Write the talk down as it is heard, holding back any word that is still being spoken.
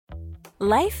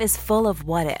Life is full of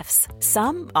what-ifs.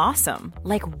 Some awesome,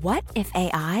 like what if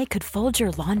AI could fold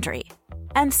your laundry?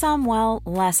 And some, well,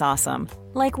 less awesome,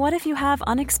 like what if you have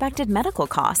unexpected medical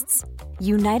costs?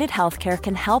 United Healthcare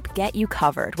can help get you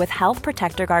covered with Health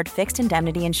Protector Guard fixed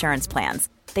indemnity insurance plans.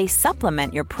 They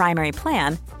supplement your primary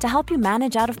plan to help you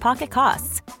manage out-of-pocket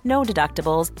costs. No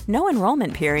deductibles, no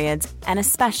enrollment periods, and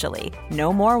especially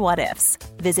no more what-ifs.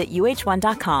 Visit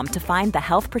uh1.com to find the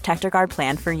Health Protector Guard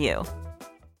plan for you.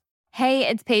 Hey,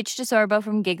 it's Paige DeSorbo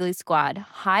from Giggly Squad.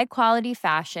 High quality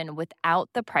fashion without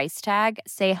the price tag.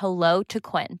 Say hello to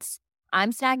Quince.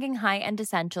 I'm snagging high-end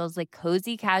essentials like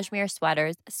cozy cashmere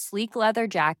sweaters, sleek leather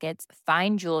jackets,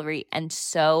 fine jewelry, and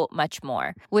so much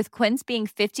more. With Quince being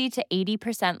 50 to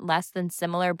 80% less than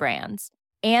similar brands.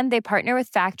 And they partner with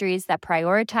factories that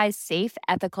prioritize safe,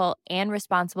 ethical, and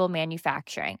responsible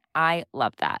manufacturing. I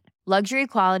love that. Luxury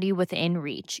quality within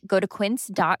reach. Go to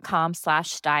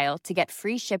quince.com/style to get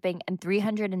free shipping and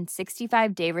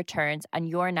 365-day returns on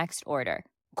your next order.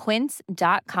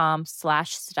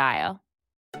 Quince.com/style.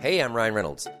 Hey, I'm Ryan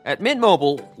Reynolds. At Mint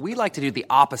Mobile, we like to do the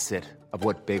opposite of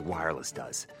what Big Wireless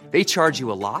does. They charge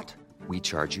you a lot, we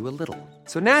charge you a little.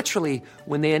 So naturally,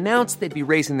 when they announced they'd be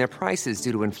raising their prices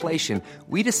due to inflation,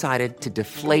 we decided to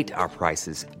deflate our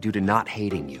prices due to not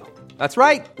hating you. That's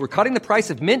right. We're cutting the price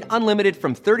of Mint Unlimited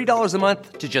from $30 a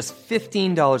month to just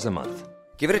 $15 a month.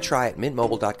 Give it a try at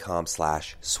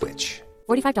mintmobile.com/switch.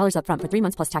 $45 up front for 3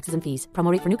 months plus taxes and fees.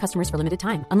 Promo rate for new customers for limited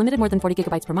time. Unlimited more than 40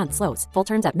 gigabytes per month. Slows full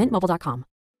terms at mintmobile.com.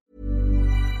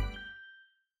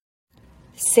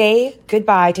 Say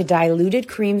goodbye to diluted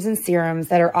creams and serums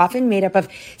that are often made up of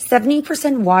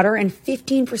 70% water and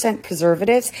 15%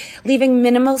 preservatives, leaving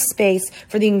minimal space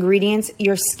for the ingredients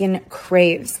your skin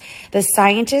craves. The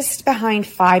scientists behind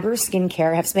fiber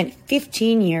skincare have spent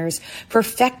 15 years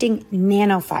perfecting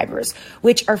nanofibers,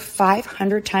 which are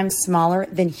 500 times smaller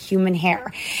than human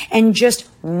hair. And just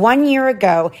 1 year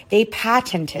ago, they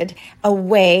patented a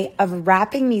way of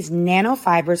wrapping these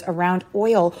nanofibers around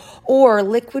oil or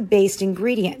liquid-based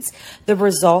ingredients. The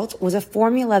result was a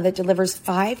formula that delivers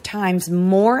 5 times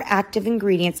more active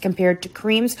ingredients compared to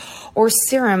creams or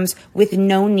serums with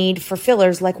no need for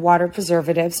fillers like water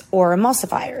preservatives or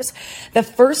emulsifiers. The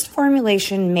first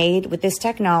formulation made with this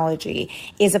technology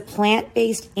is a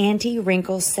plant-based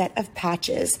anti-wrinkle set of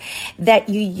patches that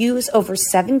you use over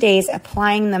 7 days,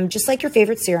 applying them just like your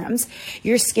favorite serums.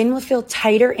 Your skin will feel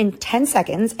tighter in 10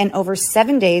 seconds, and over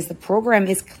 7 days, the program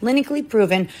is clinically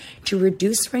proven to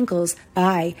reduce wrinkles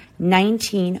by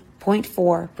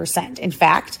 19.4%. In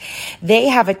fact, they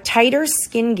have a tighter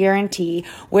skin guarantee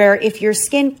where if your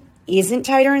skin isn't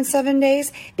tighter in 7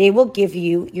 days, they will give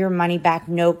you your money back,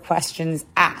 no questions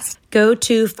asked. Go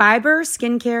to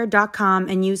fiberskincare.com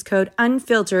and use code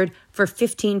UNFILTERED for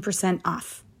 15%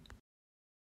 off.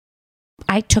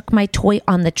 I took my toy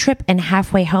on the trip, and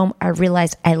halfway home, I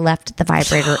realized I left the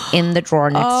vibrator in the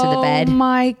drawer next to the bed. Oh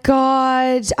my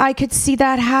God. I could see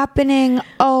that happening.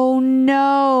 Oh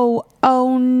no.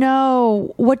 Oh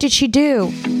no. What did she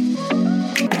do?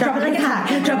 Drop it like it's hot.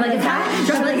 Drop it like it's hot.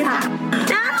 Drop it like it's hot.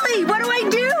 Natalie, what do I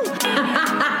do?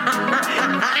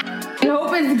 I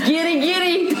hope it's giddy.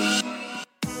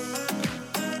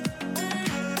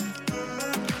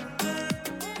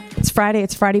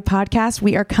 It's Friday podcast.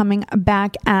 We are coming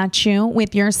back at you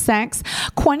with your sex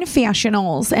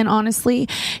confessionals. And honestly,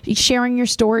 sharing your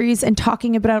stories and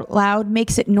talking about it out loud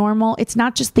makes it normal. It's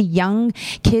not just the young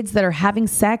kids that are having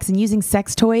sex and using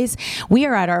sex toys. We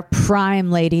are at our prime,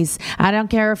 ladies. I don't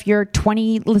care if you're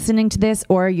 20 listening to this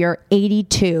or you're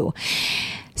 82.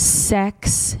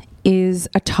 Sex is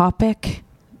a topic.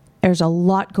 There's a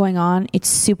lot going on. It's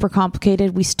super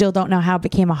complicated. We still don't know how it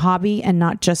became a hobby and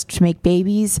not just to make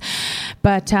babies.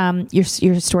 But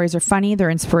your stories are funny. They're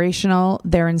inspirational.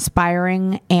 They're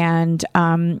inspiring. And,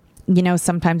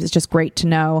 sometimes it's just great to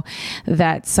know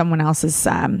that someone else is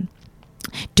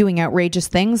doing outrageous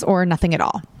things or nothing at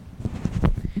all.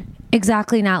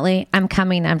 Exactly, Natalie. I'm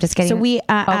coming. I'm just kidding. So we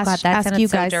asked you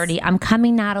guys. So dirty. I'm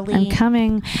coming, Natalie. I'm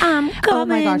coming. Oh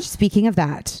my gosh. Speaking of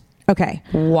that. Okay.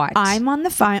 What? I'm on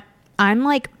the phone. I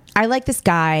like this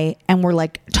guy and we're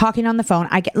like talking on the phone.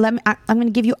 I'm going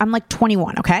to give you, I'm like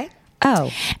 21. Okay.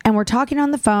 Oh. And we're talking on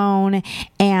the phone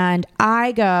and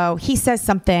he says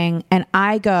something and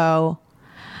I go,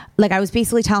 like, I was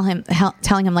basically telling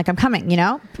him like, I'm coming,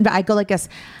 but I go like this,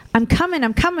 I'm coming.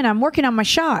 I'm working on my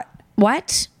shot.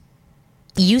 What?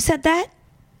 You said that?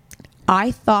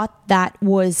 I thought that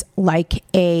was like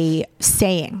a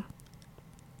saying.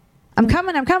 I'm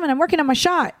coming. I'm working on my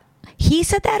shot. He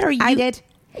said that, or you? I did.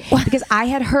 Because I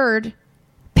had heard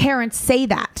parents say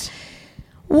that.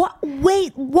 What?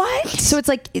 Wait, what? So it's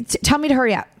like, tell me to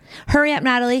hurry up. Hurry up,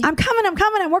 Natalie. I'm coming.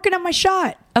 I'm working on my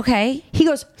shot. Okay. He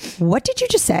goes, what did you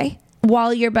just say?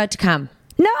 While you're about to come.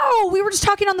 No, we were just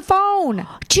talking on the phone.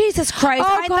 Jesus Christ.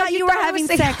 Oh, I God, thought you were having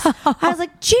sex. I was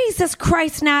like, Jesus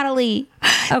Christ, Natalie.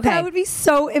 Okay. That would be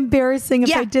so embarrassing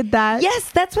if I did that.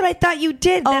 Yes, that's what I thought you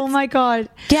did. Oh my God.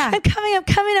 Yeah. I'm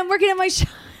coming. I'm working on my shot.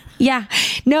 Yeah.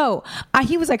 No,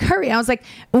 he was like, hurry. I was like,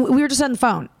 we were just on the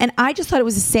phone. And I just thought it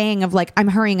was a saying of like, I'm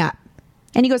hurrying up.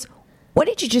 And he goes, what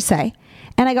did you just say?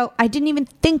 And I go, I didn't even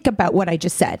think about what I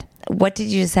just said. What did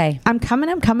you just say? I'm coming.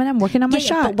 I'm working on my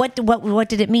shot. But what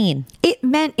did it mean? It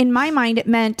meant, in my mind, it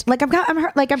meant like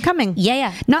I'm coming.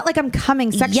 Yeah. Not like I'm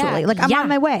coming sexually. Like I'm on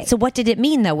my way. So what did it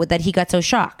mean though that he got so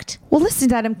shocked? Well, listen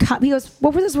to that. He goes,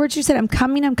 what were those words you said? I'm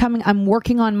coming. I'm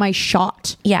working on my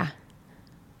shot. Yeah.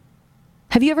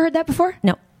 Have you ever heard that before?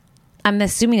 No. I'm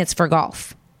assuming it's for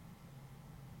golf.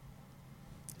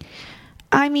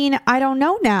 I mean, I don't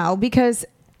know now because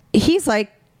he's like,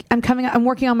 I'm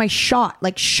working on my shot,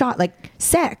 like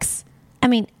sex. I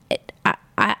mean,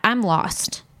 I'm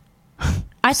lost.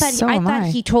 I thought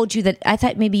he told you that. I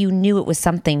thought maybe you knew it was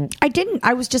something. I didn't.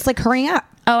 I was just like, hurrying up.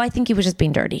 Oh, I think he was just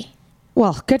being dirty.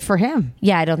 Well, good for him.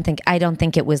 Yeah, I don't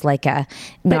think it was like a.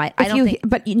 No, but I don't think.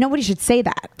 But nobody should say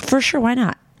that. For sure, why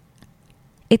not?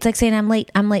 It's like saying I'm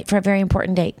late. I'm late for a very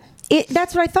important date.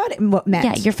 That's what I thought it meant.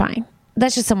 Yeah, you're fine.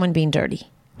 That's just someone being dirty.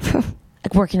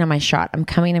 Like working on my shot. I'm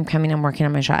coming. I'm working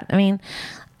on my shot. I mean,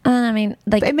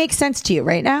 like it makes sense to you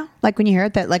right now. Like when you hear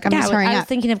it, that like I'm just hurrying up. I was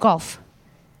thinking of golf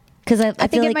because I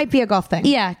think it might be a golf thing.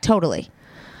 Yeah, totally.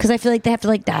 Because I feel like they have to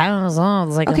like that. I don't know.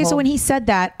 It's like okay, so when he said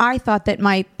that, I thought that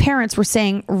my parents were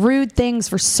saying rude things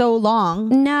for so long.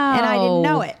 No, and I didn't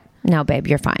know it. No, babe,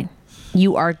 you're fine.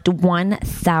 You are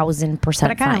 1,000%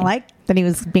 But I kind of like that he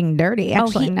was being dirty.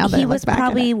 Actually, now that he was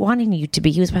probably wanting you to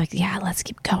be. He was probably like, yeah, let's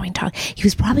keep going. Talk. He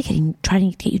was probably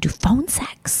trying to get you to phone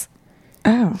sex.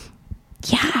 Oh,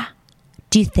 yeah.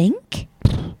 Do you think?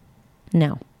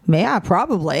 No. Yeah,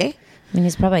 probably. I mean,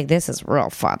 he's probably like, this is real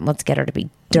fun. Let's get her to be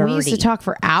dirty. We used to talk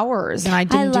for hours, and I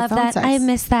didn't love do phone that. sex. I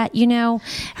miss that. You know,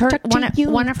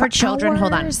 one of her children.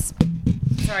 Hold on.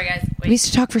 Sorry, guys. Wait. We used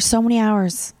to talk for so many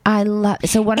hours. I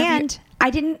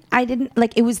didn't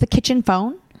like it was the kitchen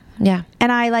phone. Yeah,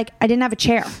 and I didn't have a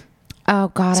chair. Oh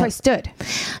God! So I stood.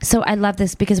 So I love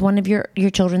this because one of your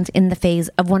children's in the phase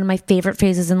of one of my favorite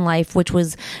phases in life, which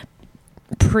was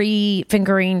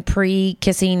pre-fingering,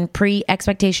 pre-kissing,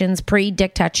 pre-expectations,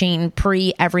 pre-dick touching,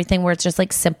 pre-everything, where it's just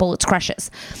like simple. It's crushes,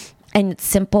 and it's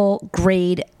simple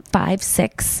grade 5,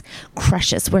 6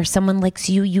 crushes where someone likes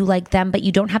you, you like them, but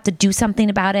you don't have to do something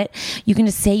about it. You can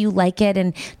just say you like it,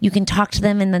 and you can talk to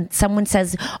them, and then someone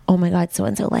says, "Oh my God, so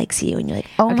and so likes you," and you're like,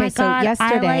 "Oh my God,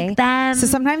 yesterday, I like them." So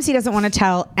sometimes he doesn't want to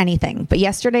tell anything, but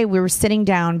yesterday we were sitting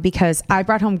down because I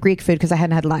brought home Greek food because I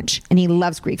hadn't had lunch, and he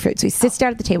loves Greek food. So he sits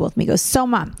down at the table with me. He goes, "So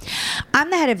Mom, I'm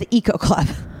the head of the Eco Club."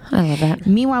 I love that.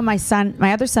 Meanwhile,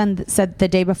 my other son said the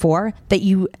day before that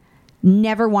you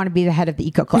never want to be the head of the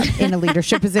Eco Club in a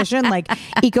leadership position. Like,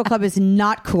 Eco Club is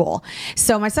not cool.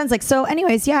 So my son's like, so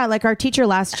anyways, yeah, like our teacher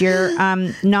last year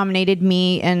nominated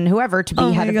me and whoever to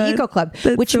be head of the Eco Club,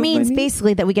 which means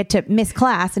basically that we get to miss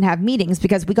class and have meetings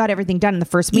because we got everything done in the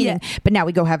first meeting, but now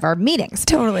we go have our meetings.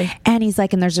 Totally. And he's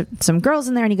like, and there's some girls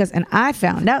in there, and he goes, and I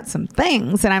found out some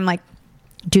things. And I'm like,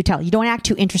 do tell. You don't act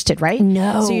too interested, right?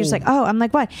 No. So you're just like, oh, I'm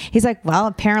like, what? He's like, well,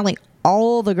 apparently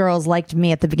all the girls liked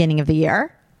me at the beginning of the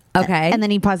year. Okay. And then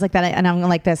he paused like that, and I'm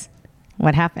like this.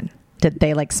 What happened? Did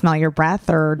they like smell your breath,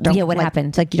 or don't? Yeah, what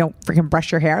happened? Like you don't freaking brush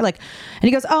your hair, like. And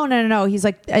he goes, "Oh no." He's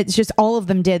like, "It's just all of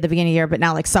them did at the beginning of the year, but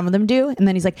now like some of them do." And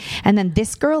then he's like, "And then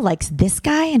this girl likes this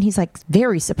guy," and he's like,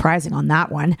 "Very surprising on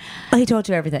that one." Oh, he told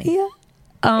you everything. Yeah.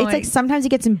 It's like sometimes he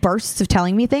gets in bursts of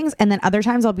telling me things, and then other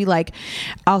times I'll be like,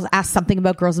 I'll ask something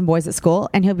about girls and boys at school,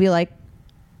 and he'll be like,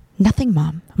 "Nothing,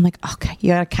 Mom." I'm like, okay, you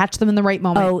gotta catch them in the right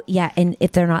moment. Oh yeah, and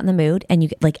if they're not in the mood and you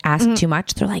like ask too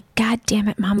much, they're like, "God damn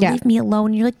it, Mom, leave me alone."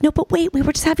 And you're like, "No, but wait, we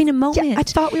were just having a moment. Yeah, I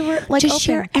thought we were like just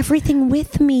share everything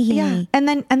with me." Yeah, and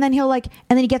then he'll like,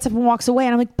 and then he gets up and walks away,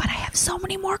 and I'm like, "But I have so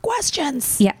many more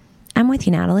questions." Yeah. I'm with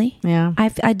you, Natalie. Yeah,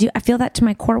 I do. I feel that to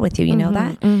my core with you. You know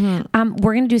that.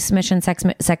 We're gonna do sex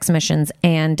missions,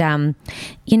 and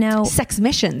you know, sex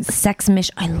mission.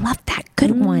 I love that.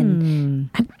 Good one.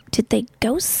 Did they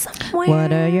go somewhere?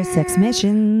 What are your sex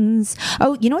missions?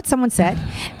 Oh, you know what someone said?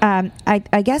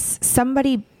 I guess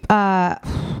somebody. Oh,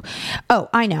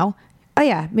 I know. Oh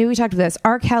yeah, maybe we talked about this.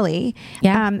 R. Kelly.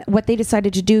 Yeah. What they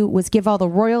decided to do was give all the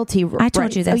royalty. I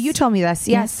told you this. Oh, you told me this.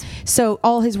 Yes. So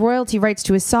all his royalty rights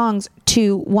to his songs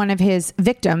to one of his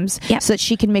victims, so that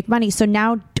she can make money. So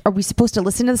now are we supposed to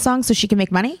listen to the song so she can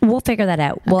make money? We'll figure that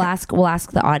out. Okay. We'll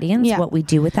ask the audience what we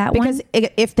do with that because one.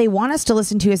 if they want us to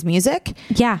listen to his music,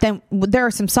 then there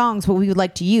are some songs what we would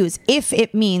like to use if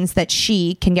it means that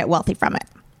she can get wealthy from it.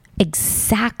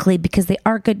 Exactly, because they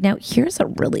are good. Now, here's a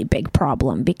really big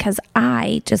problem because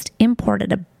I just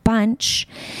imported a bunch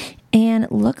and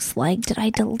it looks like, did I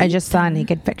delete I just saw a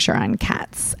naked picture on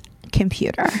Kat's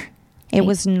computer. It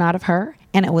was not of her,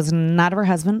 and it was not of her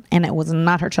husband, and it was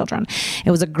not her children.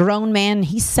 It was a grown man.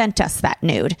 He sent us that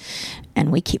nude,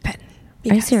 and we keep it.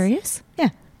 Are you serious? Yeah.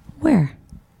 Where?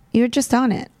 You were just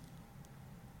on it.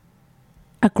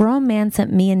 A grown man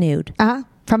sent me a nude.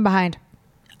 From behind.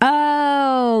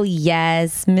 Oh,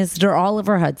 yes. Mr.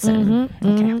 Oliver Hudson.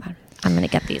 Okay, I'm going to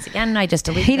get these again. I just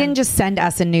deleted He them. didn't just send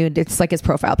us a nude. It's like his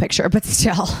profile picture, but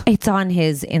still. It's on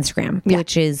his Instagram,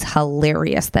 which is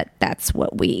hilarious that's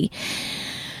what we...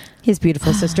 His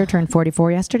beautiful sister turned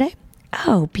 44 yesterday.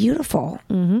 Oh, beautiful.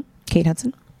 Kate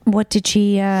Hudson. What did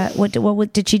she,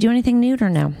 what did she do anything nude or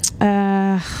no?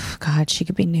 God, she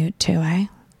could be nude too, eh?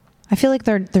 I feel like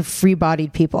they're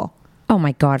free-bodied people. Oh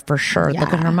my God, for sure. Yeah.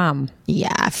 Look at her mom.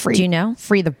 Yeah, free. Do you know?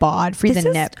 Free the bod, free This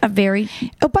the is nip. a very...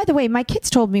 Oh, by the way, my kids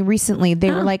told me recently,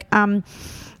 they were like,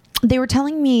 they were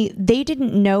telling me they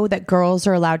didn't know that girls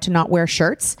are allowed to not wear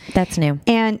shirts. That's new.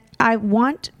 And I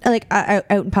want, out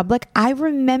in public, I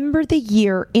remember the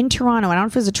year in Toronto, I don't know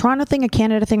if it was a Toronto thing, a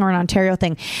Canada thing, or an Ontario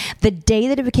thing, the day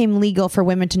that it became legal for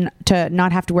women to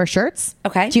not have to wear shirts.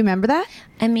 Okay. Do you remember that?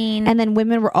 I mean... And then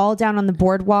women were all down on the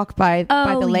boardwalk by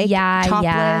the lake, topless.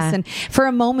 Yeah. And for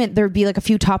a moment, there would be like a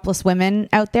few topless women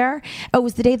out there. Oh, it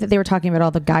was the day that they were talking about all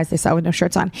the guys they saw with no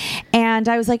shirts on. And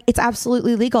I was like, it's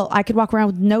absolutely legal. I could walk around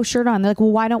with no shirt on. They're like,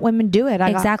 well, why don't women do it?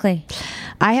 Exactly.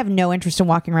 I have no interest in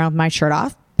walking around with my shirt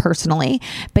off personally,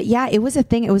 but yeah, it was a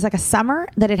thing. It was like a summer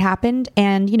that it happened,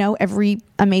 and every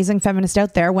amazing feminist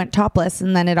out there went topless,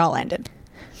 and then it all ended.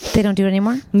 They don't do it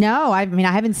anymore? No, I mean,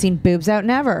 I haven't seen boobs out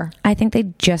never. I think they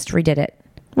just redid it.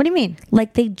 What do you mean?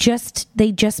 Like they just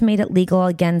made it legal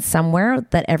again somewhere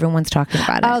that everyone's talking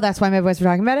about it. Oh, that's why my boys were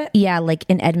talking about it? Yeah, like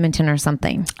in Edmonton or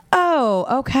something.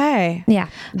 Oh, okay. Yeah.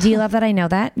 Do you love that I know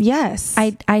that? Yes.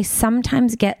 I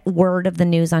sometimes get word of the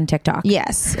news on TikTok.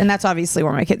 Yes. And that's obviously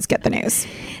where my kids get the news.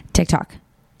 TikTok.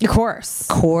 Of course.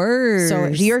 So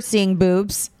you're seeing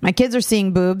boobs. My kids are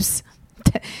seeing boobs.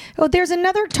 Oh, there's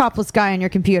another topless guy on your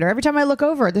computer. Every time I look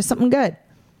over, there's something good.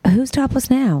 Who's topless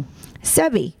now?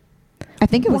 Sebby. I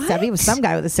think it was What? Sebby. It was some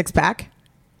guy with a six-pack.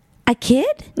 A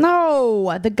kid?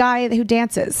 No, the guy who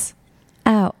dances.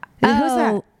 Oh. Who's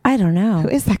that? I don't know. Who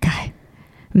is that guy?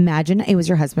 Imagine it was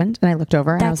your husband, and I looked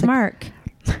over, and I That's was like, Mark.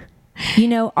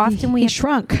 Often we he have,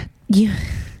 shrunk. you,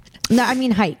 No, I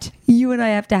mean height. you and I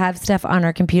have to have stuff on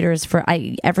our computers for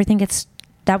everything gets.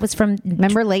 That was from.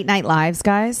 Remember Late Night Lives,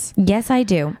 guys? Yes, I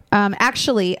do.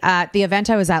 Actually, the event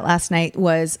I was at last night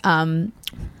was Santa,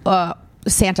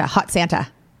 Hot Santa.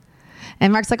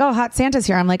 And Mark's like, oh, Hot Santa's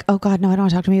here. I'm like, oh, God, no, I don't want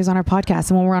to talk to him. He was on our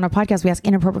podcast. And when we're on our podcast, we ask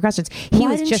inappropriate questions. He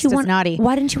was just as naughty.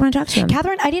 Why didn't you want to talk to him?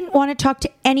 Catherine, I didn't want to talk to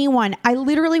anyone. I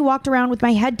literally walked around with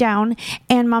my head down,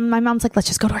 and my mom's like, let's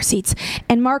just go to our seats.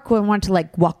 And Mark wanted to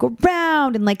like walk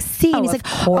around and like see. And he's like,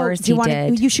 course do you he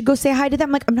did. You should go say hi to them.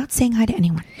 I'm like, I'm not saying hi to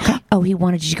anyone. Okay? Oh, he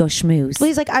wanted you to go schmooze. Well,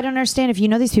 he's like, I don't understand if you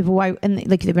know these people, why, and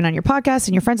like they've been on your podcast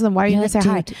and you're friends with them, why are you You're going to say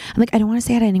like, hi? dude. I'm like, I don't want to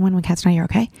say hi to anyone when Kat's not here,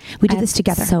 okay? We did this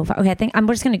together. So far. Okay, I think I'm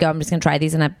just going to go. I'm just going to try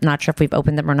these, and I'm not sure if we've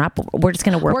opened them or not, but we're just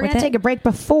going to work We're with going to it. take a break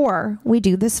before we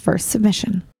do this first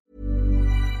submission.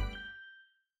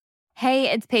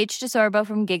 Hey, it's Paige DeSorbo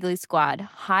from Giggly Squad.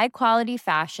 High quality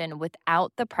fashion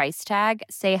without the price tag.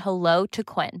 Say hello to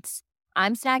Quince.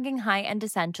 I'm snagging high-end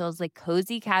essentials like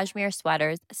cozy cashmere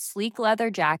sweaters, sleek leather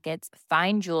jackets,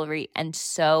 fine jewelry, and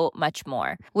so much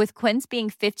more. With Quince being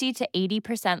 50 to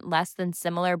 80% less than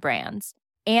similar brands.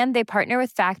 And they partner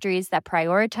with factories that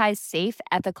prioritize safe,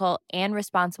 ethical, and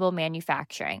responsible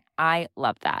manufacturing. I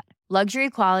love that. Luxury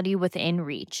quality within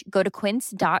reach. Go to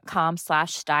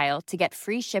quince.com/style to get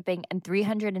free shipping and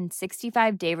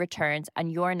 365-day returns on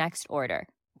your next order.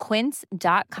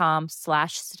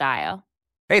 Quince.com/style.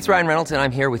 Hey, it's Ryan Reynolds, and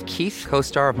I'm here with Keith,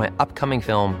 co-star of my upcoming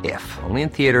film, If, only in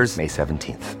theaters May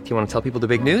 17th. Do you want to tell people the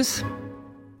big news?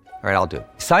 All right, I'll do it.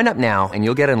 Sign up now and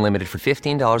you'll get unlimited for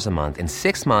 $15 a month and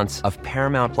 6 months of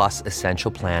Paramount Plus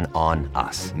Essential Plan on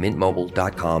us.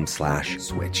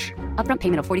 MintMobile.com/switch. Upfront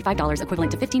payment of $45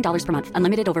 equivalent to $15 per month.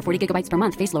 Unlimited over 40 gigabytes per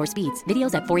month. Face lower speeds.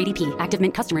 Videos at 480p. Active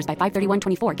Mint customers by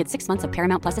 531.24 get 6 months of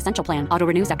Paramount Plus Essential Plan. Auto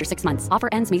renews after 6 months. Offer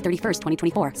ends May 31st,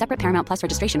 2024. Separate Paramount Plus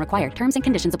registration required. Terms and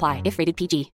conditions apply if rated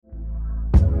PG.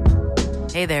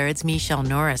 Hey there, it's Michelle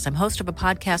Norris. I'm host of a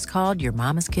podcast called Your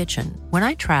Mama's Kitchen. When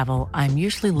I travel, I'm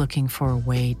usually looking for a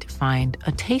way to find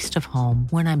a taste of home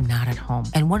when I'm not at home.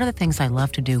 And one of the things I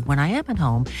love to do when I am at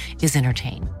home is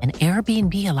entertain. And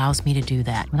Airbnb allows me to do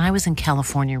that. When I was in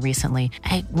California recently,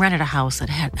 I rented a house that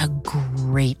had a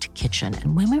great kitchen.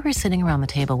 And when we were sitting around the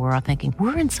table, we were all thinking,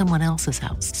 we're in someone else's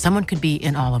house. Someone could be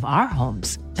in all of our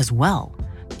homes as well.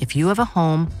 If you have a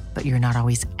home, but you're not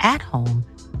always at home,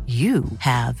 you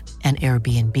have an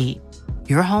Airbnb.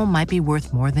 Your home might be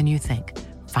worth more than you think.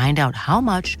 Find out how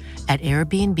much at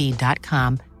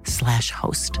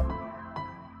airbnb.com/host.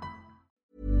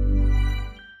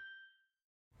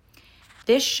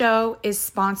 This show is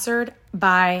sponsored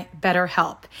by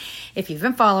BetterHelp. If you've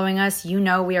been following us, you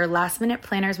know we are last-minute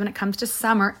planners when it comes to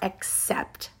summer,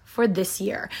 except for this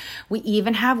year. We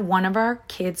even have one of our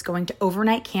kids going to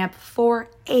overnight camp for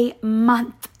a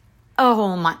month, a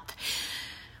whole month.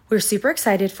 We're super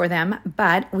excited for them,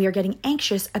 but we are getting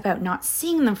anxious about not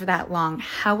seeing them for that long.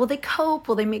 How will they cope?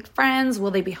 Will they make friends? Will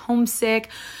they be homesick?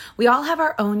 We all have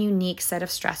our own unique set of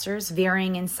stressors,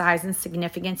 varying in size and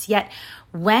significance, yet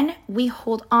when we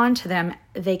hold on to them,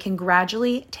 they can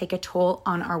gradually take a toll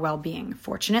on our well-being.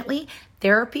 Fortunately,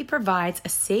 therapy provides a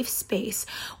safe space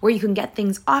where you can get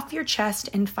things off your chest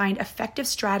and find effective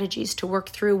strategies to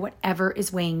work through whatever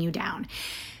is weighing you down.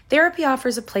 Therapy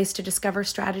offers a place to discover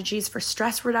strategies for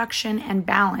stress reduction and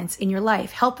balance in your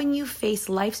life, helping you face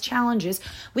life's challenges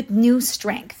with new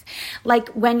strength. Like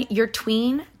when your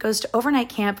tween goes to overnight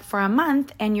camp for a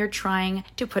month and you're trying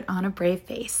to put on a brave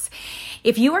face.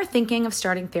 If you are thinking of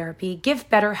starting therapy, give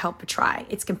BetterHelp a try.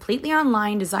 It's completely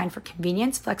online, designed for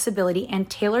convenience, flexibility, and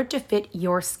tailored to fit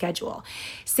your schedule.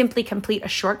 Simply complete a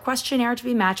short questionnaire to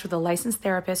be matched with a licensed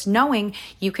therapist, knowing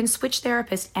you can switch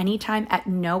therapists anytime at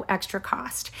no extra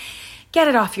cost. Get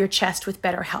it off your chest with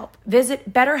BetterHelp.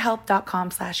 Visit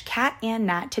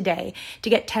betterhelp.com/catandnat today to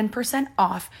get 10%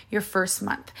 off your first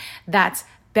month. That's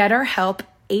BetterHelp,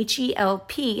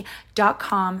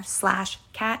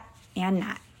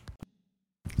 HELP.com/catandnat.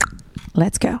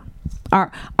 Let's go.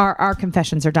 Our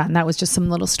confessions are done. That was just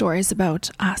some little stories about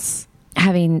us.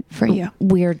 Having for you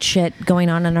weird shit going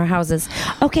on in our houses.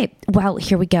 Okay, well,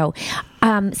 here we go.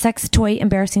 Sex toy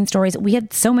embarrassing stories. We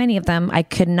had so many of them. I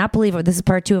could not believe it. This is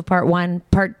part 2 of part 1.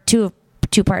 Part 2 of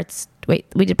 2 parts. Wait,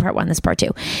 we did part 1. This is part 2.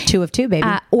 2 of 2, baby.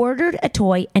 Ordered a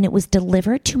toy and it was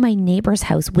delivered to my neighbor's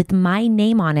house with my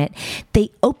name on it. They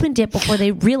opened it before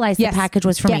they realized the package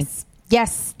was for me.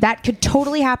 Yes, that could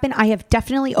totally happen. I have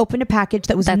definitely opened a package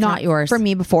that was not yours for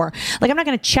me before. Like, I'm not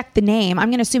going to check the name. I'm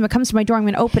going to assume it comes to my door. I'm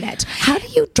going to open it. How do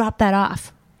you drop that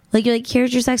off? Like, you're like,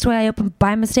 here's your sex toy I opened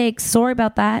by mistake. Sorry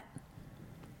about that.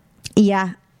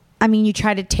 Yeah. I mean, you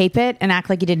try to tape it and act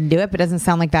like you didn't do it, but it doesn't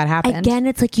sound like that happened. Again,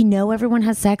 it's like, you know, everyone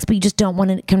has sex, but you just don't want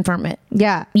to confirm it.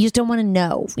 Yeah. You just don't want to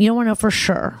know. You don't want to know for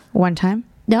sure. One time.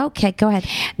 No, okay, go ahead.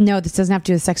 No, this doesn't have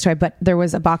to do with sex toy, but there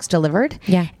was a box delivered.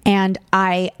 Yeah. And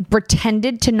I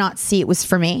pretended to not see it was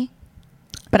for me,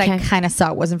 but I kind of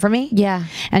saw it wasn't for me. Yeah.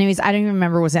 Anyways, I don't even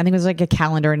remember what it was. I think it was like a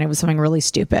calendar and it was something really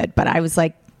stupid, but I was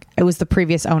like, it was the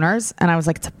previous owners and I was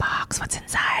like, it's a box. What's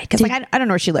inside? Because like, I don't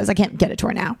know where she lives. I can't get it to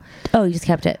her now. Oh, you just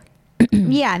kept it.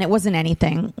 Yeah, and it wasn't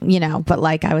anything, you know, but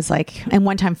like I was like, and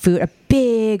one time a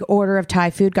big order of Thai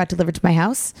food got delivered to my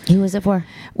house. Who was it for?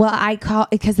 Well,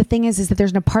 because the thing is that there's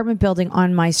an apartment building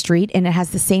on my street and it has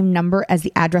the same number as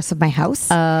the address of my house.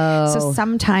 Oh. So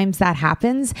sometimes that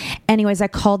happens. Anyways, I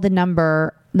called the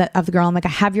number of the girl. I'm like, I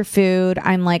have your food.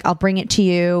 I'm like, I'll bring it to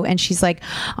you. And she's like,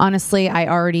 honestly, I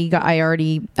already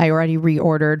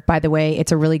reordered. By the way,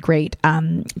 it's a really great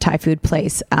Thai food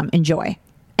place. Enjoy.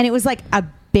 And it was like a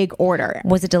big order.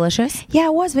 Was it delicious? Yeah,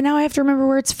 it was, but now I have to remember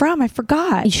where it's from. I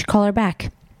forgot. You should call her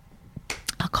back.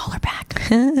 I'll call her back.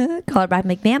 Call her back,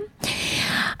 McMahon.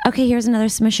 Okay, here's another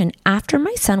submission. After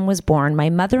my son was born, my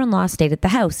mother-in-law stayed at the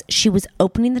house. She was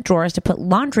opening the drawers to put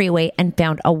laundry away and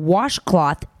found a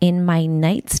washcloth in my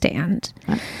nightstand.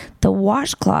 The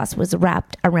washcloth was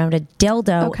wrapped around a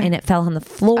dildo and it fell on the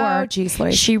floor. Oh, geez,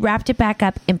 Louise. She wrapped it back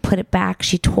up and put it back.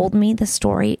 She told me the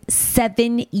story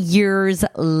 7 years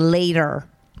later.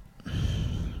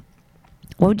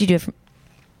 What would you do if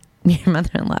your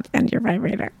mother-in-law found your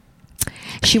vibrator?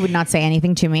 She would not say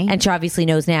anything to me. And she obviously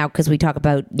knows now because we talk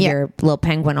about your little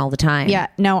penguin all the time. Yeah.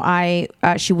 No,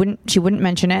 she wouldn't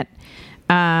mention it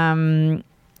at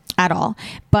all.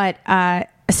 But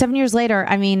 7 years later,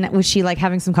 I mean, was she like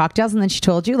having some cocktails and then she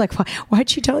told you? Like, why'd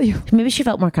she tell you? Maybe she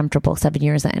felt more comfortable 7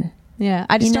 years in. Yeah,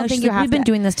 I just don't think you have we've been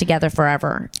doing this together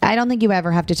forever. I don't think you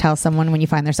ever have to tell someone when you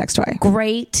find their sex toy.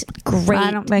 Great,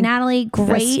 I don't think- Natalie.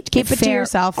 Great, keep it to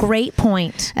yourself. Great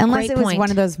point. Unless Great it was point.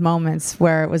 one of those moments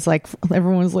where it was like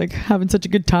everyone was like having such a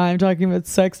good time talking about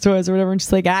sex toys or whatever, and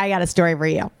she's like, I got a story for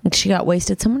you. She got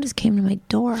wasted. Someone just came to my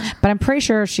door. But I'm pretty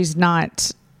sure she's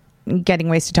not getting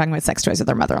wasted talking about sex toys with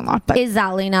her mother-in-law. But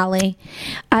Exactly, Natalie.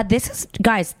 This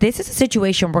is a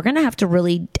situation we're going to have to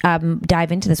really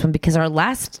dive into this one, because our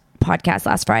last podcast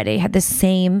last Friday had the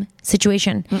same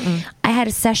situation. I had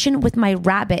a session with my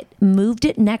rabbit, moved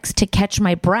it next to catch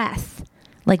my breath,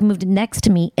 like moved it next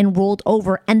to me and rolled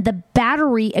over, and the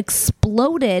battery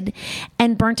exploded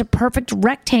and burnt a perfect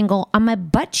rectangle on my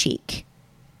butt cheek.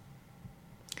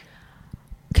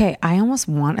 okay, I almost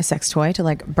want a sex toy to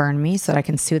like burn me so that I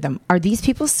can sue them. Are these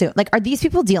people are these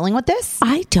people dealing with this?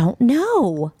 I don't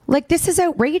know. Like, this is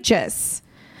outrageous.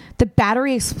 The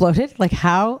battery exploded. Like,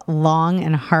 how long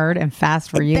and hard and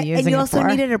fast were you using it for? And you also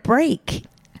needed a break.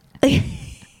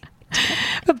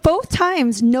 But both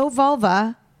times, no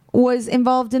vulva was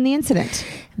involved in the incident.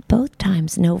 Both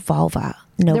times, no vulva.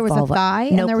 No there was vulva. a thigh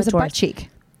no and there was a butt clitoris. cheek.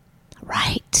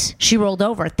 Right. She rolled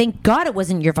over. Thank God it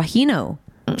wasn't your vagina.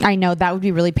 I know that would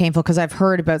be really painful, because I've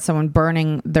heard about someone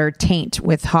burning their taint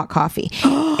with hot coffee.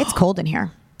 It's cold in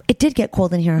here. It did get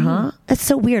cold in here, huh? That's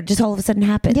so weird. Just all of a sudden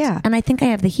happened. Yeah. And I think I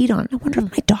have the heat on. I wonder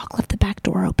if my dog left the back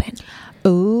door open.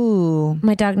 Ooh.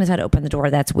 My dog knows how to open the door.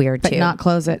 That's weird, But too. not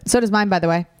close it. So does mine, by the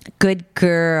way. Good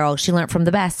girl. She learned from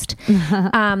the best.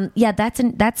 Yeah,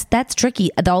 that's tricky.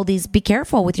 All these, be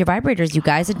careful with your vibrators, you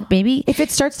guys. Maybe If it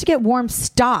starts to get warm,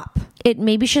 stop. it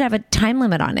maybe should have a time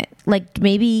limit on it. Like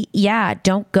maybe, yeah,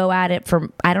 don't go at it for,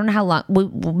 I don't know how long.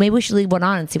 Maybe we should leave one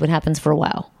on and see what happens for a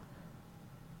while.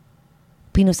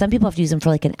 But you know, some people have to use them for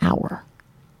like an hour.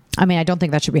 I mean, I don't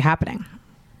think that should be happening.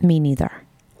 Me neither.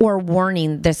 Or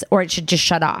warning this, or it should just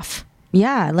shut off.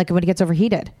 Yeah, like when it gets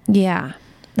overheated. Yeah,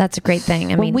 that's a great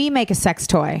thing. I When mean, we make a sex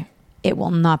toy, it will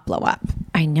not blow up.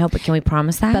 I know, but can we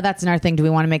promise that? But that's another thing. Do we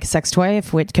want to make a sex toy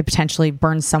if it could potentially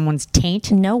burn someone's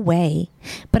taint? No way.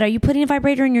 But are you putting a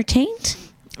vibrator in your taint?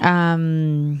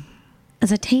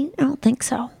 As a taint? I don't think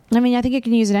so. I mean, I think you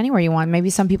can use it anywhere you want. Maybe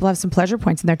some people have some pleasure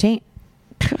points in their taint.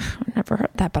 I've never heard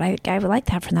that, but I would like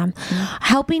that for them.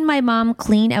 Helping my mom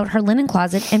clean out her linen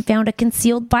closet and found a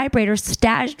concealed vibrator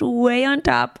stashed way on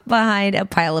top behind a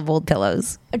pile of old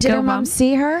pillows. Did her mom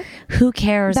see her? Who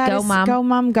cares? Go, Mom. Go,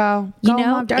 Mom, go. You Go,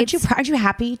 know, Mom. Aren't you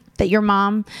happy that your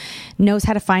mom knows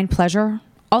how to find pleasure?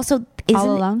 Also, All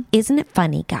alone? Isn't it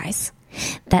funny, guys,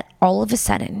 that all of a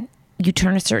sudden you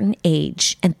turn a certain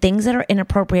age and things that are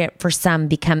inappropriate for some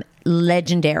become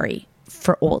legendary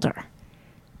for older?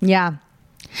 Yeah.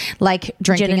 Like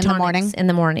drinking Gin and in the morning. tonics in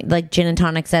the morning, like gin and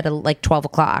tonics at like 12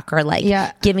 o'clock, or like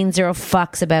giving zero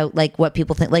fucks about like what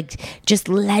people think, like just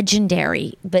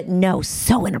legendary, but no,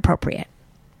 so inappropriate.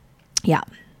 Yeah.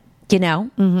 You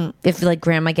know, if like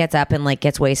grandma gets up and like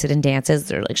gets wasted and dances,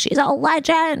 they're like, she's a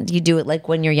legend. You do it like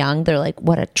when you're young, they're like,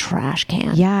 what a trash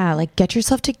can. Yeah. Like, get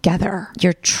yourself together.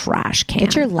 Your trash can.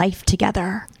 Get your life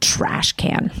together. Trash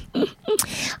can.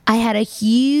 I had a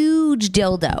huge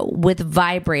dildo with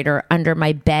vibrator under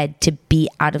my bed to be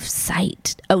out of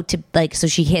sight. Oh, to like, so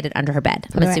she hid it under her bed.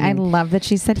 I'm I assuming. love that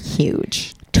she said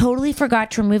huge. Totally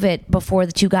forgot to remove it before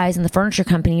the two guys in the furniture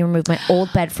company removed my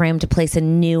old bed frame to place a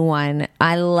new one.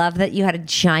 I love that you had a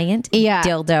giant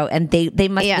dildo, and they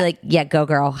must be like, yeah, go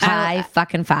girl, high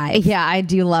fucking five. Yeah, I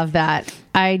do love that.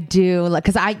 I do,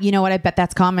 because you know what? I bet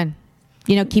that's common.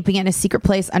 You know, keeping it in a secret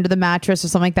place under the mattress or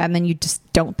something like that, and then you just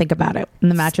don't think about it. And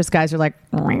the mattress guys are like,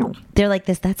 they're like,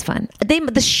 that's fun.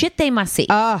 The shit they must see.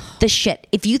 The shit.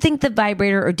 If you think the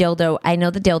vibrator or dildo, I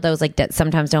know the dildos like that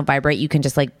sometimes don't vibrate. You can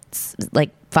just like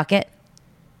fuck it.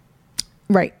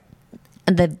 Right.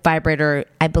 And the vibrator,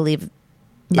 I believe,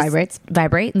 vibrates.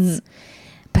 Mm-hmm.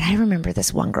 But I remember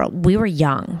this one girl. We were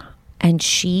young, and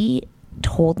she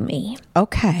told me.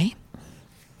 Okay.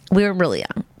 We were really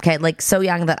young. Okay, like so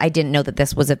young that I didn't know that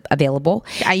this was available.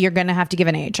 You're gonna have to give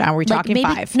an age. Are we talking maybe,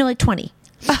 5? No, like 20.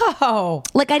 Oh,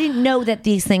 like I didn't know that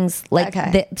these things like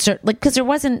because there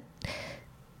wasn't,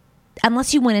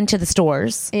 unless you went into the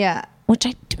stores. Yeah, which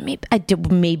I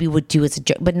maybe would do as a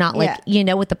joke, but not like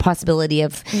with the possibility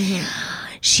of.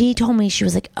 She told me, she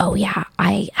was like, "Oh yeah,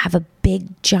 I have a big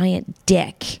giant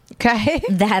dick." Okay,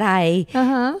 that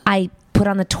I put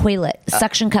on the toilet,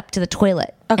 suction cup to the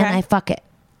toilet, and I fuck it.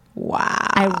 Wow.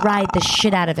 I ride the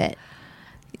shit out of it.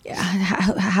 Yeah.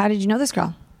 How did you know this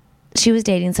girl? She was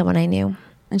dating someone I knew.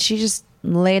 And she just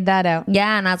laid that out.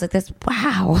 Yeah. And I was like,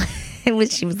 wow.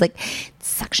 She was like,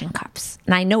 suction cups.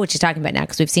 And I know what she's talking about now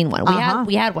because we've seen one.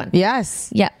 We had one. Yes.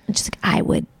 Yeah. And she's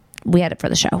like, We had it for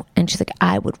the show. And she's like,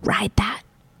 I would ride that.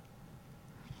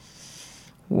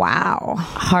 Wow.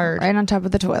 Hard. Right on top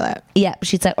of the toilet. Yeah.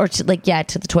 She's like, to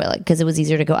the toilet, because it was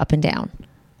easier to go up and down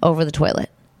over the toilet.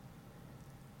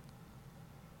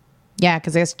 Yeah,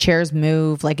 because I guess chairs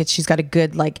move. Like she's got a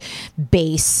good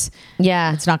base.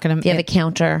 Yeah. It's not going to... You have a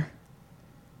counter.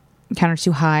 Counter's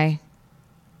too high.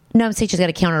 No, I'm saying she's got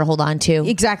a counter to hold on to.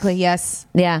 Exactly, yes.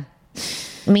 Yeah.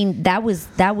 I mean, that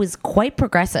was quite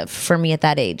progressive for me at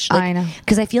that age. I know.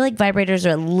 Because I feel like vibrators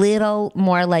are a little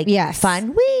more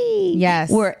fun. Whee!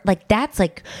 Yes. Where that's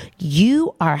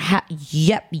you are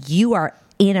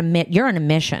you're on a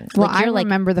mission. Well, I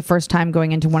remember the first time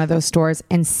going into one of those stores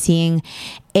and seeing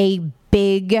a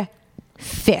big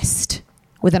fist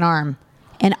with an arm.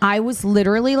 And I was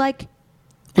literally like,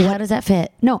 how does that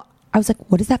fit? No, I was like,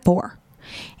 what is that for?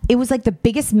 It was like the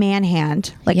biggest man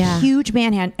hand, huge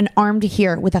man hand, an arm to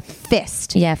here with a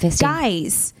fist. Yeah, fisting.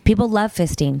 Guys. People love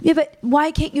fisting. Yeah, but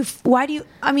why do you,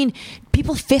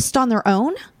 people fist on their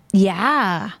own?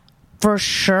 Yeah. For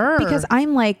sure. Because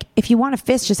I'm like, if you want a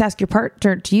fist, just ask your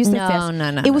partner to use the fist.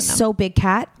 No. It was so big,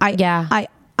 Kat. I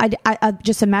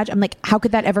just imagine, I'm like, how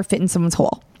could that ever fit in someone's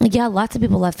hole? Yeah, lots of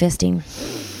people love fisting.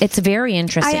 It's very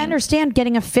interesting. I understand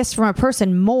getting a fist from a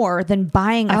person more than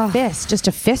buying a fist just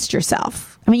to fist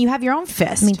yourself. I mean, you have your own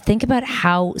fist. I mean, think about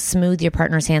how smooth your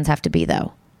partner's hands have to be,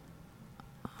 though.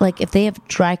 Like, if they have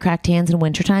dry, cracked hands in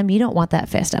wintertime, you don't want that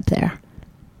fist up there.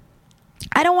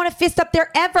 I don't want a fist up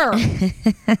there ever.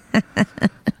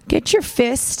 Get your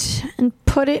fist and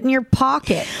put it in your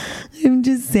pocket. I'm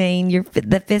just saying,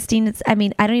 the fisting.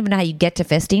 I don't even know how you get to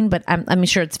fisting, but I'm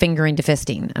sure it's fingering to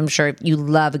fisting. I'm sure you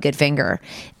love a good finger,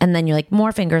 and then you're like,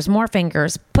 more fingers.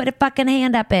 Put a fucking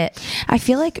hand up it. I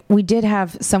feel like we did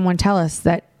have someone tell us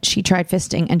that she tried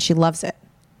fisting and she loves it.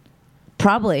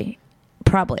 Probably.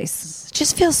 It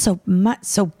just feels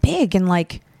so big and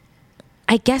like.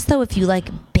 I guess though, if you like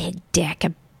big dick,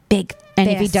 a big fist. And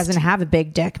if he doesn't have a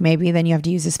big dick, maybe then you have to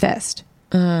use his fist.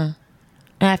 That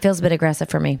feels a bit aggressive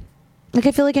for me. Like,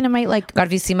 I feel like it might God,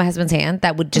 if you see my husband's hand,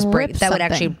 that would just break. That would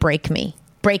actually break me.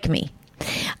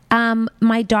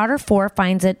 My daughter 4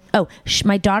 finds it.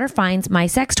 My daughter finds my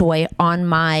sex toy in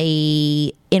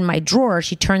my drawer.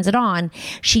 She turns it on.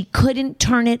 She couldn't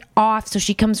turn it off, so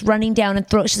she comes running down and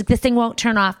she's like, this thing won't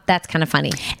turn off. That's kind of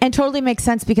funny. And totally makes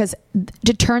sense, because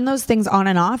to turn those things on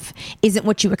and off isn't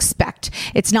what you expect.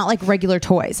 It's not like regular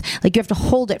toys. Like, you have to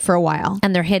hold it for a while.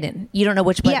 And they're hidden. You don't know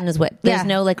which button is what. There's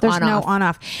no on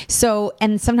off. So,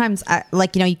 and sometimes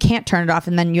you can't turn it off,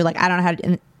 and then you're like, I don't know how to.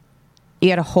 And you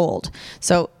got to hold.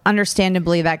 So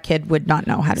understandably, that kid would not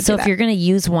know how to do that. So if you're going to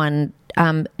use one,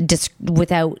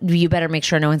 you better make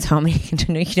sure no one's home and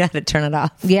you know how to turn it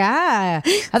off. Yeah.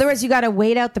 Otherwise, you got to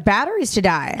wait out the batteries to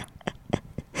die.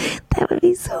 That would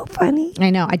be so funny.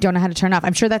 I know. I don't know how to turn off.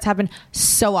 I'm sure that's happened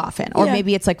so often. Or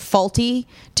maybe it's like faulty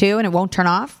too, and it won't turn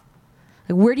off.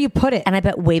 Like, where do you put it? And I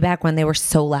bet way back when they were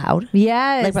so loud.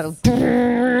 Yes.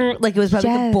 Like it was probably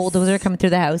the bulldozer coming through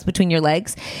the house between your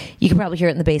legs. You could probably hear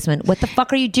it in the basement. What the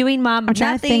fuck are you doing, Mom? I'm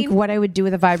trying to think what I would do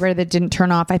with a vibrator that didn't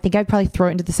turn off. I think I'd probably throw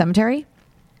it into the cemetery.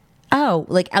 Oh,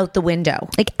 like out the window.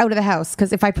 Like out of the house.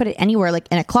 Because if I put it anywhere, like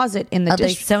in a closet, in the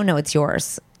dish. So no, it's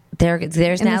yours. There's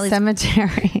in Natalie's the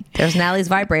cemetery. There's Natalie's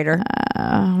vibrator.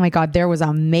 Oh my God, there was a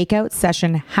makeout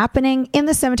session happening in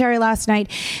the cemetery last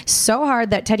night. So hard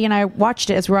that Teddy and I watched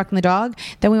it as we were walking the dog.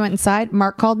 Then we went inside.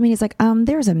 Mark called me. He's like,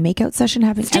 there's a makeout session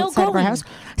happening outside of our house.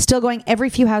 Still going. Every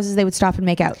few houses they would stop and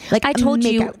make out. Like, I told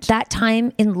you that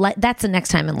time in that's the next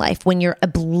time in life when you're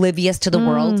oblivious to the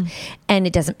world and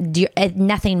it doesn't.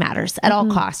 Nothing matters at all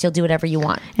costs. You'll do whatever you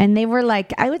want. And they were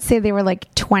like, I would say they were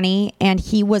like 20, and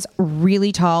he was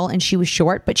really tall and she was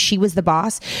short, but she was the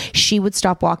boss. She would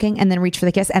stop walking and then reach for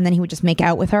the kiss, and then he would just make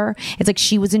out with her. It's like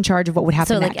she was in charge of what would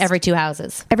happen. So next. Like every two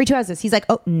houses. He's like,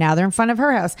 oh, now they're in front of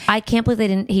her house. I can't believe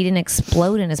he didn't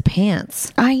explode in his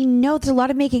pants. I know, there's a lot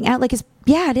of making out. Like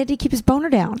he had to keep his boner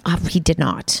down. He did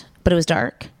not, but it was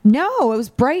dark. No, it was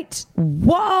bright.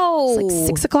 Whoa, it's like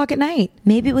 6 o'clock at night.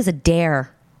 Maybe it was a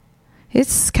dare.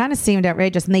 It's kind of seemed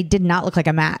outrageous, and they did not look like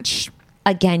a match.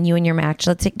 Again, you and your match.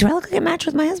 Do I look like a match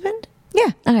with my husband?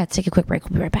 Yeah. Okay, let's take a quick break.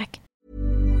 We'll be right back.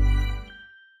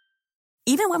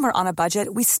 Even when we're on a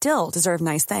budget, we still deserve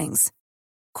nice things.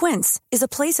 Quince is a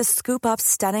place to scoop up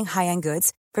stunning high-end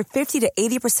goods for 50 to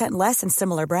 80% less than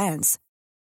similar brands.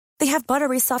 They have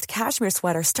buttery soft cashmere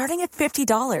sweaters starting at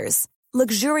 $50,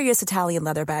 luxurious Italian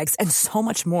leather bags, and so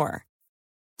much more.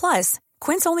 Plus,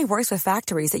 Quince only works with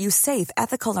factories that use safe,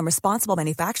 ethical, and responsible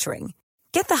manufacturing.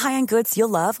 Get the high-end goods you'll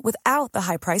love without the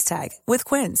high price tag with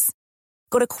Quince.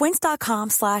 Go to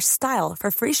quince.com/style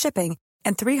for free shipping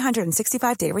and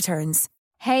 365-day returns.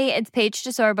 Hey, it's Paige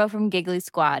DeSorbo from Giggly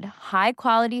Squad. High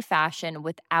quality fashion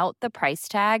without the price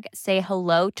tag. Say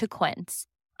hello to Quince.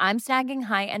 I'm snagging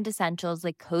high-end essentials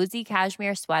like cozy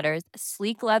cashmere sweaters,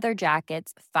 sleek leather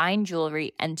jackets, fine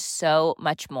jewelry, and so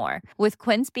much more. With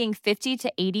Quince being 50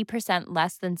 to 80%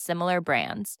 less than similar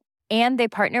brands. And they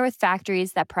partner with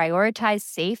factories that prioritize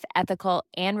safe, ethical,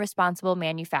 and responsible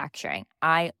manufacturing.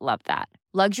 I love that.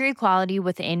 Luxury quality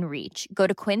within reach. Go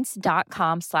to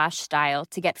quince.com/style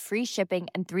to get free shipping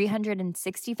and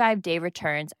 365-day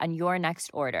returns on your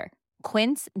next order.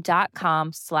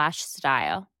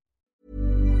 Quince.com/style.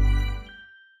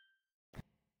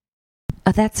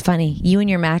 Oh, that's funny. You and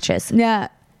your matches. Yeah.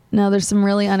 No, there's some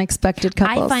really unexpected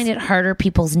couples. I find it harder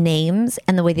people's names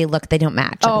and the way they look, they don't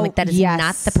match. I'm like, that is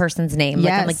not the person's name. Yes.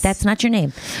 Like, I'm like, that's not your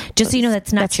name. Just so you know,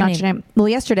 that's not your name. Well,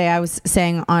 yesterday I was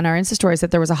saying on our Insta stories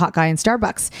that there was a hot guy in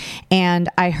Starbucks, and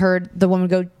I heard the woman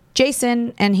go,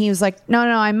 Jason, and he was like, no,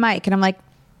 I'm Mike. And I'm like,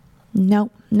 no,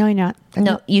 you're not.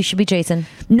 No, you should be Jason.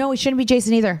 No, he shouldn't be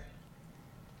Jason either.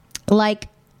 Like,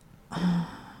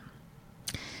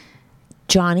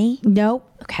 Johnny? No.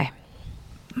 Okay.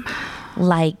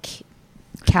 Like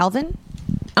Calvin?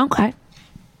 Okay.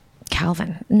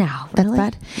 Calvin. No. That's really?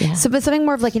 bad. Yeah. So, but something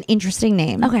more of like an interesting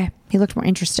name. Okay. He looked more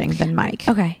interesting than Mike.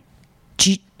 Okay.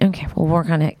 Okay. We'll work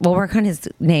on it. We'll work on his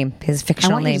name, his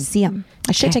fictional name. I want you to see him.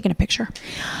 I should have taken a picture.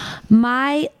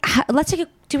 Let's take a.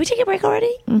 Did we take a break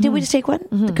already? Mm-hmm. Did we just take one?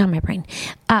 Mm-hmm. God, my brain.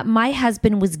 My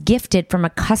husband was gifted from a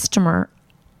customer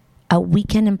a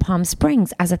weekend in Palm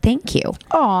Springs as a thank you.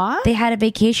 Aw. They had a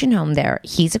vacation home there.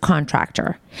 He's a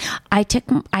contractor. I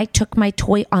took my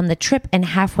toy on the trip, and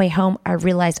halfway home, I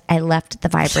realized I left the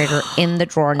vibrator in the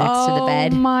drawer next to the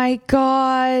bed. Oh my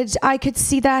God. I could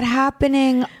see that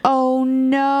happening. Oh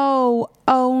no.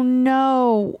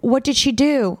 What did she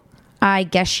do? I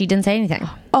guess she didn't say anything.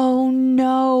 Oh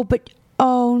no.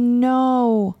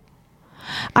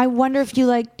 I wonder if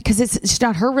you because it's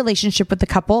not her relationship with the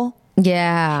couple.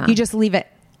 Yeah. You just leave it.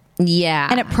 Yeah.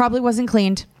 And it probably wasn't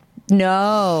cleaned.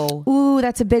 No. Ooh,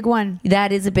 that's a big one.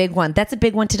 That is a big one. That's a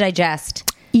big one to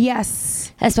digest.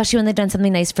 Yes. Especially when they've done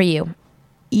something nice for you.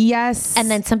 Yes.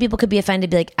 And then some people could be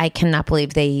offended, be like, I cannot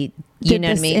believe they, you did know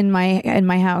what I this mean? in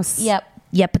my house. Yep.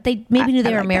 Yeah, but they maybe knew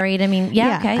they were married. That. I mean,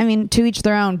 yeah, okay. I mean, to each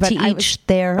their own. But I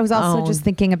was also just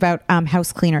thinking about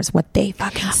house cleaners, what they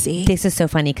fucking see. This is so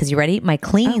funny because you ready? My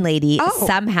cleaning lady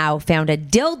somehow found a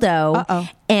dildo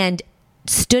and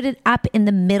stood it up in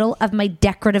the middle of my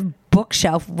decorative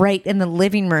bookshelf right in the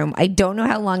living room. I don't know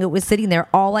how long it was sitting there.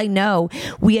 All I know,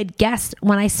 we had guests.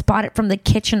 When I spotted it from the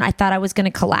kitchen, I thought I was going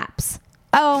to collapse.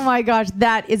 Oh my gosh,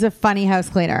 that is a funny house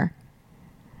cleaner.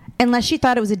 Unless she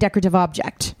thought it was a decorative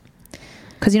object.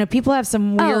 Because, people have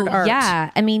some weird art.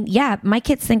 Yeah. I mean, yeah, my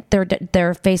kids think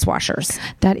they're face washers.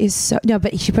 That is so... No,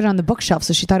 but she put it on the bookshelf,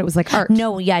 so she thought it was like art.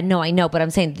 No, I know. But I'm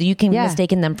saying you can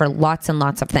mistake them for lots and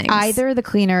lots of things. Either the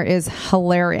cleaner is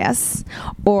hilarious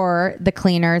or the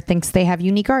cleaner thinks they have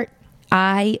unique art.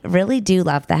 I really do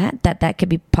love that could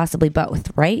be possibly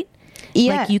both, right?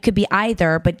 Yeah. Like you could be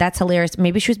either, but that's hilarious.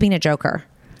 Maybe she was being a joker.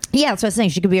 Yeah, that's what I was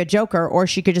saying. She could be a joker, or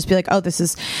she could just be like, oh, this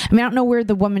is... I mean, I don't know where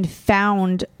the woman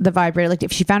found the vibrator. Like,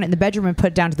 if she found it in the bedroom and put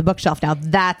it down to the bookshelf, now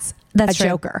that's a true.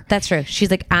 joker. That's true.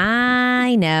 She's like,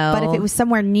 I know. But if it was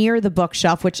somewhere near the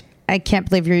bookshelf, which I can't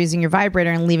believe you're using your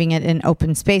vibrator and leaving it in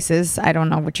open spaces. I don't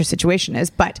know what your situation is,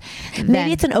 but...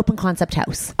 Maybe it's an open concept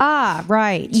house. Ah,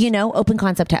 right. Open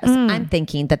concept house. I'm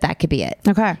thinking that could be it.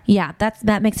 Okay. Yeah,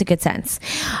 that makes a good sense.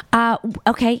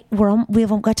 Okay, we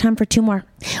haven't got time for two more.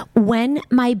 When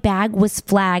my bag was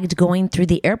flagged going through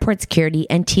the airport security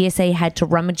and TSA had to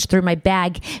rummage through my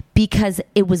bag because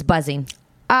it was buzzing.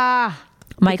 My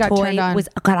toy was...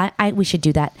 God, we should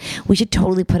do that. We should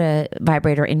totally put a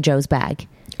vibrator in Joe's bag.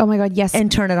 Oh my God, yes.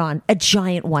 And turn it on. A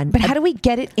giant one. But how do we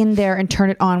get it in there and turn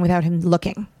it on without him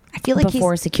looking? I feel like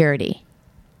before security.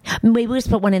 Maybe we just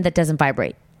put one in that doesn't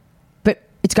vibrate. But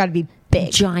it's got to be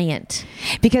big. Giant.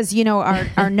 Because,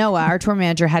 our Noah, our tour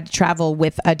manager, had to travel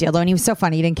with a dildo, and he was so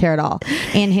funny. He didn't care at all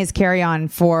in his carry-on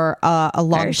for a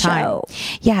long time.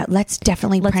 Yeah, let's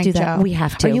prank do that. Joe. We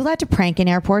have to. Are you allowed to prank in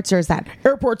airports, or is that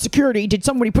airport security? Did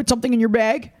somebody put something in your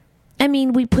bag? I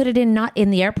mean, we put it in, not in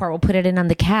the airport. We'll put it in on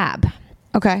the cab.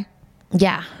 Okay.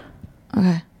 Yeah.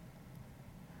 Okay.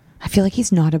 I feel like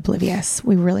he's not oblivious.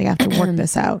 We really have to work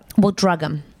this out. We'll drug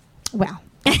him. Well,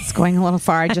 it's going a little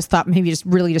far. I just thought maybe just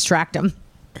really distract him.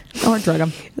 Or drug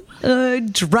him.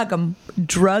 Drug him.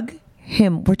 Drug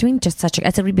him. We're doing just such a... I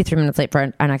said we'd be 3 minutes late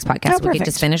for our next podcast. Oh, we could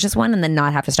just finish this one and then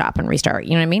not have to stop and restart.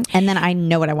 You know what I mean? And then I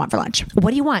know what I want for lunch. What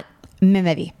do you want?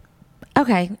 Maybe.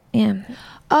 Okay. Yeah.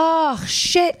 Oh,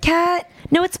 shit, Kat.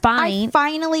 No, it's fine.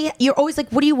 You're always like,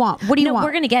 what do you want? What do you want?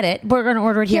 We're going to get it. We're going to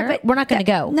order it here. but We're not going to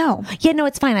go. No. Yeah, no,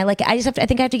 it's fine. I like it. I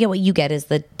think I have to get what you get is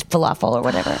the falafel or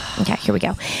whatever. Okay, here we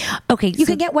go. Okay. You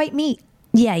can get white meat.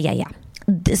 Yeah.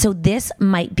 So this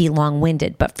might be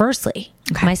long-winded, but firstly,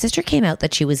 my sister came out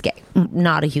that she was gay.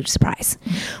 Not a huge surprise.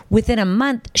 Within a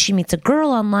month, she meets a girl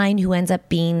online who ends up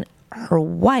being her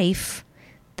wife,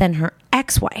 then her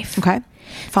ex-wife. Okay.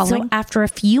 Following. So after a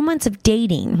few months of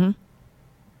dating,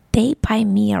 they buy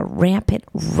me a rampant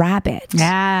rabbit.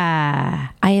 Yeah.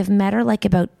 I have met her like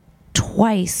about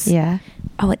twice. Yeah.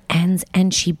 Oh, it ends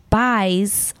and she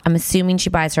buys, I'm assuming she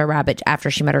buys her a rabbit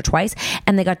after she met her twice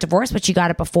and they got divorced, but she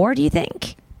got it before, do you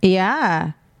think?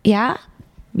 Yeah. Yeah?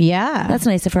 Yeah. That's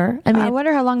nice of her. I mean, I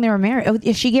wonder how long they were married.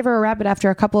 If she gave her a rabbit after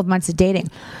a couple of months of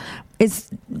dating.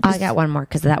 I got one more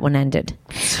because that one ended.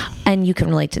 And you can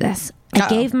relate to this. I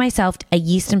gave myself a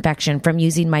yeast infection from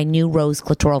using my new Rose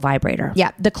clitoral vibrator.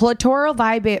 Yeah, the clitoral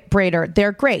vibrator,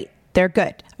 they're great. They're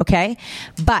good, okay?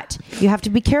 But you have to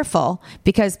be careful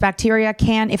because bacteria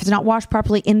can, if it's not washed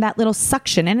properly in that little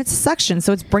suction, and it's a suction,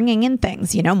 so it's bringing in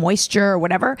things, moisture or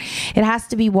whatever. It has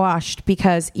to be washed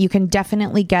because you can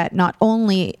definitely get not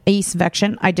only a yeast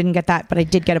infection, I didn't get that, but I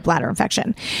did get a bladder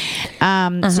infection.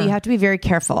 So you have to be very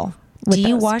careful. Do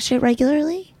you wash it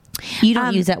regularly? You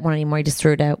don't use that one anymore. You just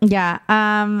threw it out. Yeah.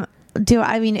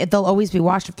 They'll always be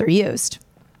washed if they're used.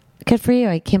 Good for you.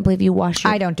 I can't believe you wash it.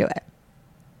 I don't do it.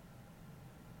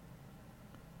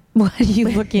 What are you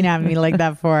looking at me like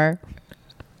that for?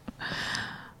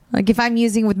 Like if I'm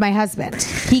using with my husband,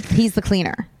 he's the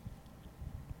cleaner.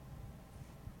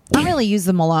 I don't really use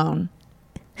them alone.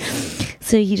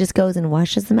 So he just goes and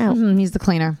washes them out. He's the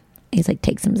cleaner. He's like,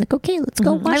 takes them. He's like, okay, let's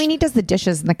go wash. I mean, he does the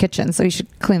dishes in the kitchen, so he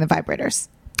should clean the vibrators.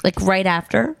 Like right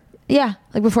after? Yeah,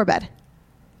 like before bed.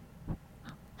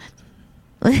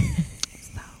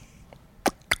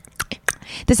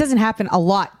 This doesn't happen a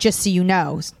lot, just so you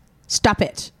know. Stop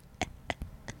it.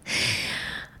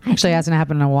 Actually, it hasn't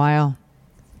happened in a while.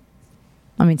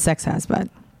 I mean, sex has, but...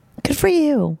 Good for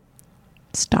you.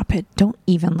 Stop it. Don't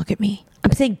even look at me.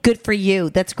 I'm saying good for you.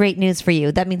 That's great news for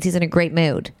you. That means he's in a great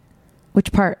mood.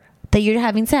 Which part? That you're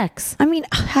having sex. I mean,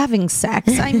 having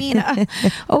sex. I mean,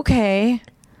 okay.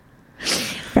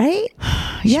 Right?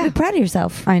 You should be proud of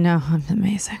yourself. I know. I'm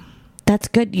amazing. That's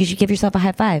good. You should give yourself a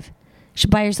high five. You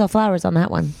should buy yourself flowers on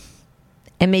that one.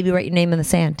 And maybe write your name in the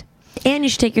sand. And you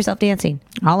should take yourself dancing.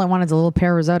 All I want is a little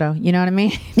pear risotto. You know what I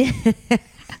mean?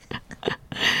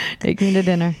 Take me to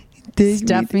dinner.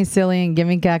 Stuff me silly and give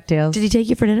me cocktails. Did he take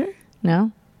you for dinner?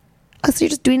 No. Oh, so you're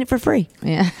just doing it for free.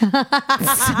 Yeah.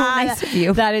 So nice of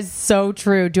you. That is so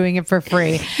true. Doing it for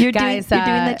free. You're doing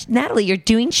that. Natalie, you're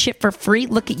doing shit for free.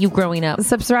 Look at you growing up.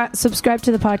 Subscribe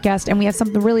to the podcast. And we have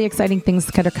some really exciting things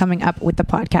that are coming up with the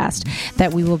podcast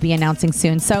that we will be announcing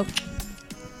soon. So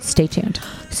stay tuned.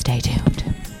 Stay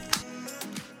tuned.